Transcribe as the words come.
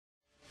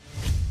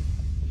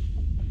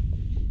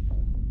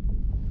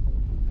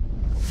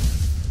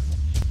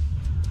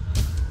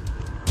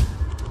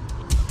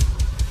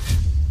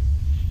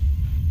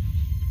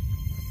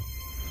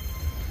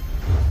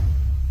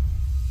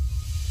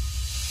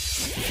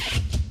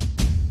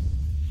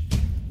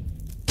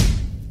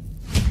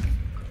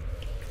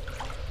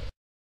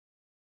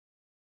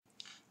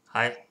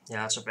Hej,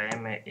 jeg er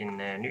tilbage med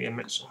en ny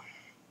anmeldelse.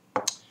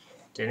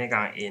 Denne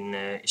gang en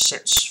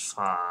essens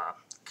fra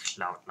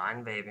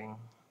cloud9vaping.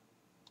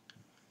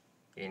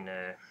 En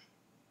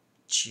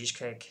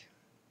cheesecake.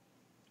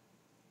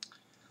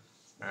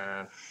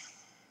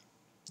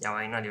 Jeg var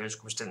inde og alligevel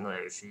skulle bestille noget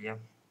af 4,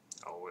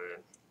 og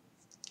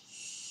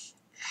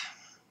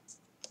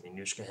min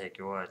nysgerrighed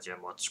gjorde, at jeg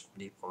skulle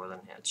lige prøve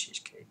den her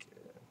cheesecake.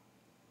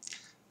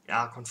 Jeg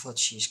har kun fået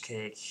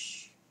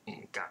cheesecake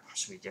en gang,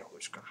 så vidt jeg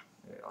husker.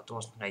 Og det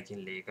var sådan en rigtig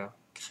lækker,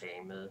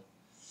 cremet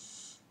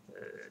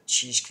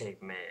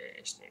cheesecake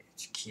med sådan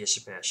et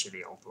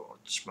kirsebærgelé ovenpå, og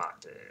det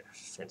smagte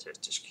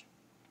fantastisk.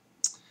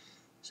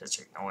 Så jeg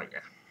tænkte, ja,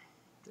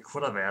 det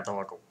kunne da være, der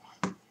var god.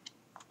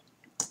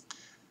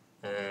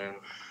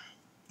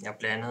 Jeg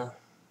blandede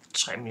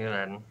 3 ml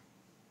af den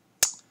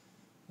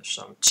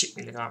som 10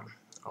 mg,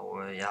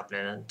 og jeg har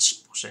blandet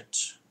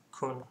 10%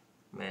 kun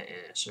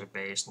med selve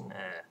basen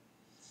af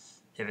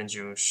Heaven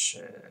Juice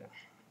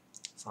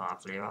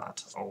fra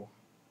flavoret og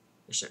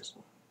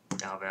essensen.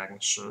 Jeg har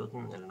hverken sødet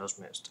den eller noget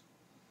som helst.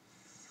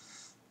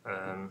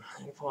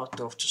 Jeg prøver at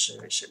dufte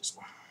selve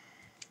essensen.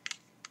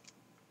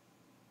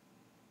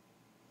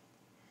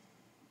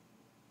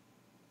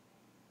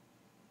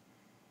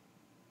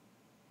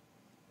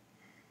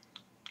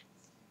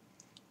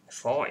 Jeg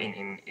får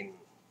en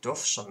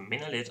duft, som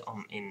minder lidt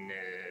om en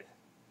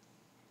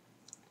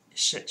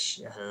essens,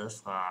 jeg havde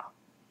fra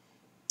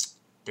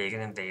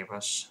Dugter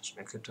Vapors, som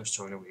jeg købte hos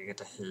Cheesecake,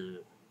 der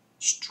hed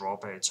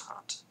Strawberry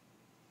Tart.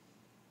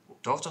 Den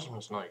dufter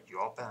som sådan noget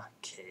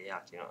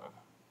jordbær-kageagtigt noget.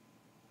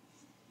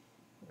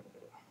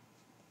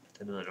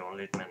 Det lyder lidt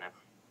underligt, men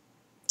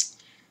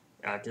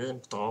jeg har givet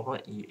en dropper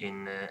i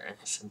en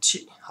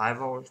 510 High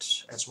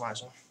Volt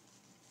atomizer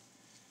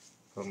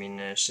på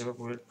min Silver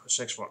Bullet på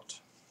 6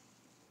 volt.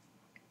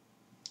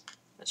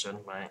 Jeg søger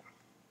den bare af.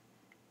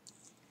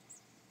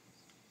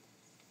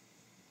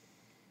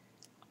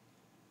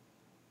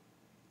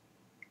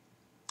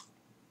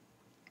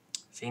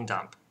 Fin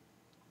damp.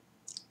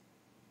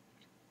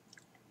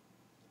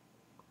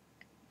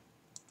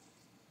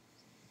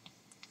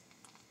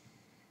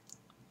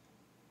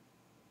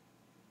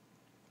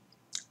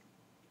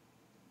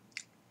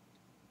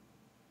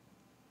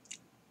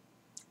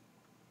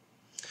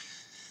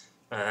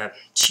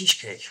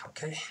 Cheesecake,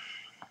 okay.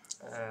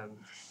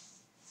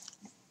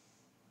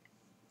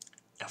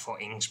 Jeg får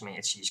ingen smag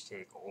af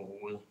cheesecake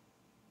overhovedet.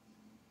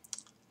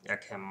 Jeg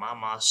kan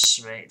meget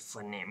svagt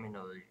fornemme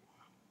noget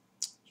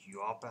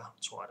jordbær,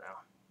 tror jeg det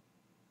er.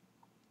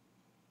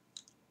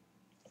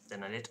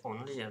 Den er lidt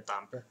underlig at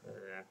dampe.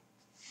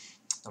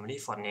 Når man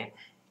lige får den ind,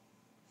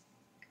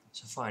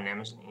 så får jeg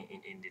nærmest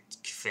en lidt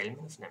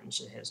kvalmende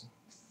fornemmelse her. Sådan.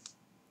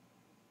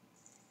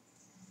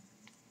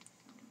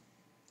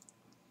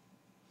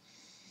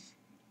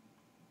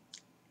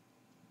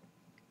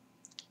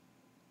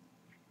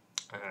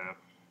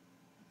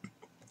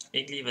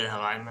 Ikke lige hvad jeg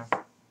havde regnet med.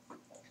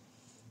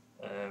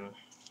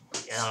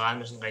 Jeg havde regnet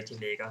med sådan en rigtig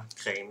lækker,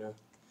 cremet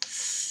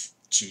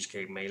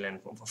cheesecake med en eller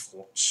anden form for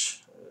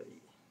frugt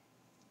i.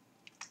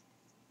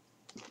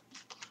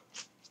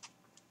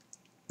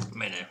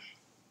 Men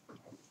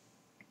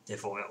det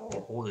får jeg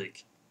overhovedet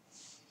ikke.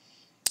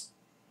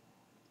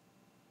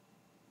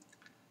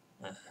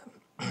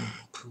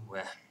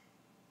 Puha.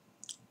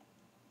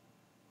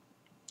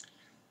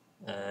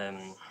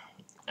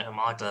 Jeg er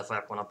meget glad for,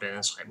 at jeg kun har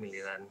blandet 3 ml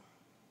af den.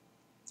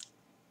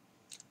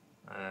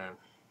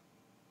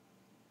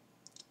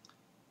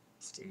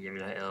 Fordi jeg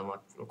ville have æret mig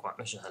grønt,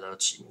 hvis jeg havde lavet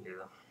 10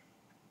 ml.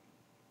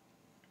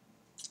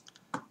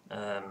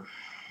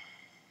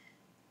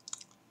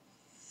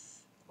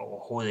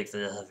 Overhovedet ikke,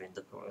 hvad jeg havde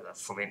ventet på, eller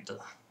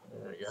forventet.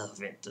 Jeg havde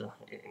forventet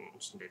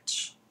en sådan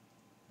lidt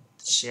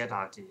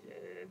dessertagtig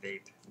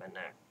vape, men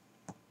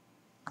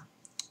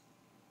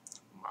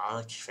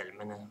meget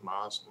kvalmende,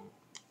 meget sådan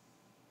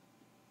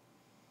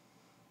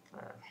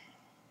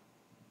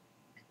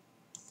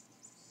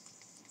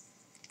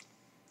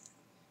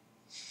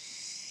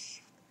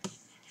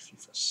fy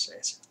for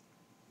satan.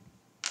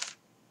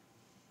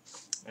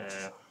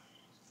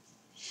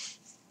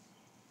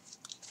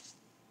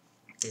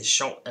 Det er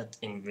sjovt, at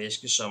en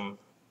væske, som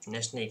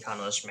næsten ikke har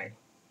noget smag,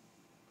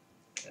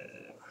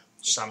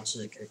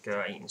 samtidig kan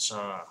gøre en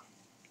så...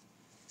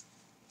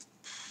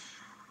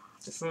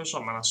 Det føles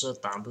som, man har siddet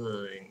og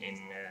dampet en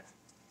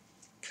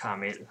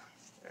karamel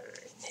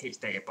en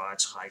hel dag bare i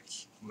træk,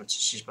 hvor man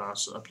til sidst bare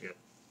sidder og bliver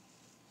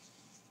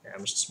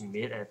nærmest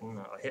midt af den,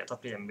 og her der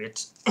bliver jeg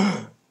midt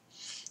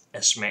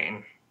af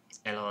smagen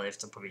allerede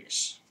efter på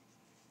vis.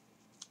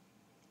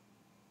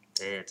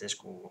 Det er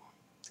sgu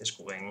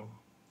ringe.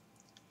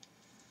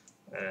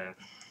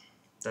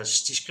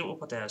 De skriver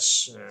på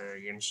deres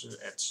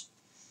hjemmeside, at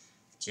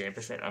de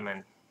anbefaler, at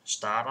man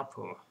starter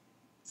på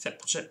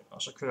 5%,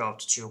 og så kører op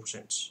til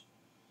 20%.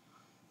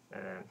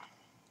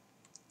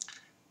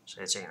 Så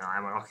jeg tænker, nej,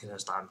 jeg må nok hellere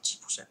starte med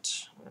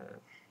 10%.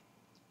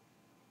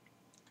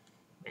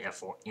 Men jeg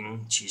får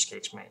ingen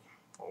cheesecake smag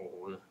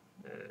overhovedet.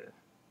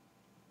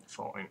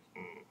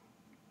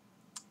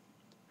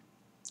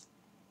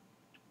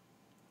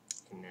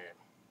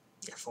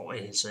 Jeg får får i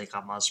hele taget ikke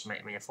ret meget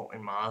smag, men jeg får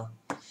en meget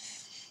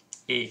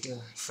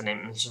ækel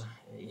fornemmelse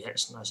i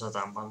halsen, når jeg sidder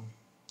og damper den,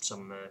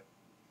 som,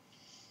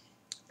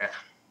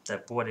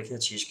 der burde ikke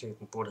hedde cheesecake,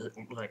 den burde hedde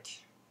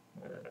Ulrik,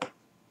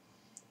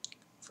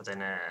 for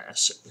den er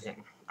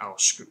simpelthen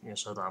afskyelig at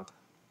sidde og dampe.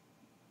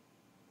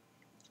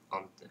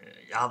 Om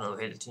jeg har været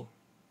uheldig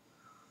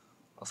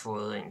og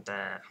fået en,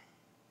 der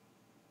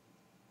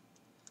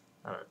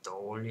har været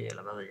dårlig,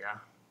 eller hvad ved jeg.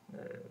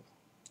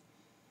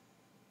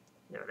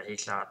 Jeg vil da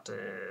helt klart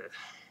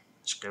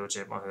skrive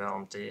til dem og høre,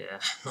 om det er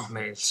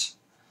normalt.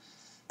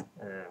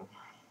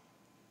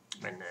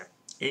 Men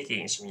ikke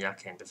en, som jeg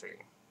kan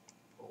anbefale.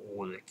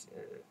 Overhovedet ikke.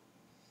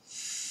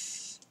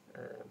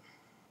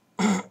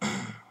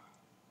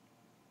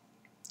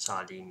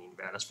 Tager lige min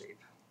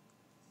hverdagsvape.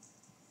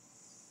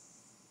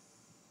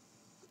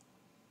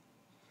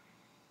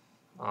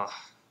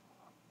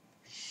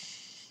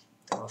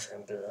 Det var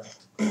fandme bedre.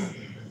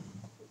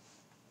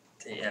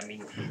 Det er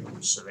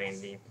min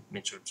sædvanlige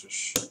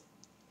Mentutus.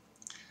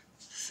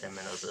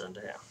 Fandme noget bedre end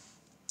det her.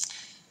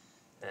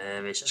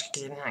 Hvis jeg skal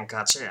give den her en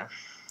karakter,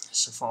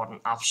 så får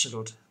den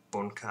absolut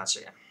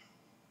bundkarakter.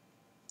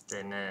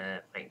 Den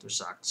rent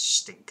udsagt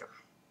stinker.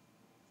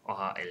 Og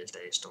har alle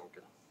dage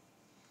stunket.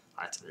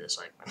 Ej, det ved jeg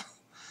så ikke, men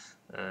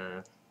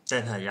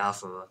den her jeg har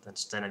fået,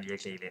 den er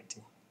virkelig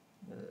elendig.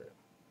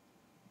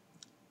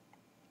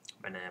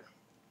 Men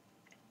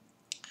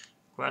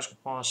kunne jeg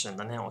skulle prøve at sende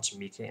den her over til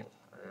Michael,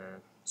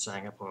 så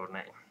han kan prøve den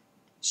af.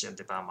 Se om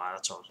det er bare mig,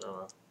 der tåler eller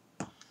hvad.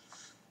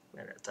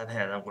 Men den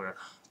her, den rører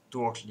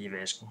durk lige i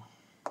væsken.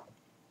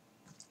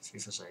 Fy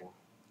for sagen.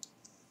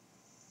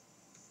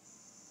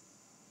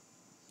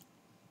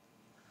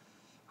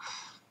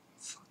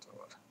 Fuck, det var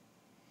godt.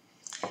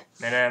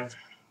 Men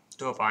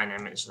det var bare en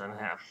anmeldelse af den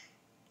her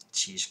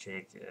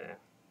cheesecake.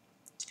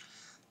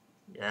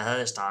 Jeg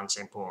havde i starten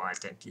tænkt på, at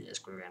den gider jeg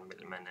sgu ikke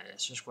anmelde, men jeg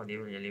synes sgu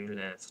alligevel, jeg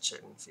vil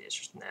fortælle den, for jeg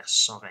synes, den er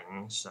så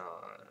ringe, så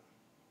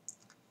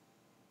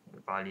jeg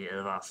vil bare lige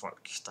advare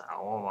folk, der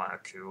overvejer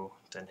at købe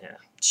den her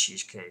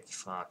cheesecake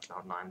fra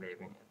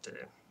Cloud9vaping,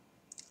 at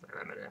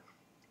hvad med det?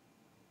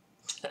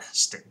 Det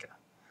stinker.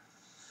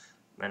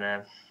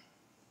 Men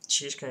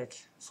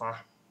cheesecake fra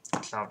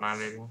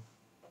Cloud9vaping.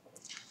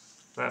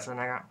 Det var i hvert fald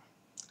den her gang.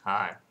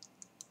 Hej.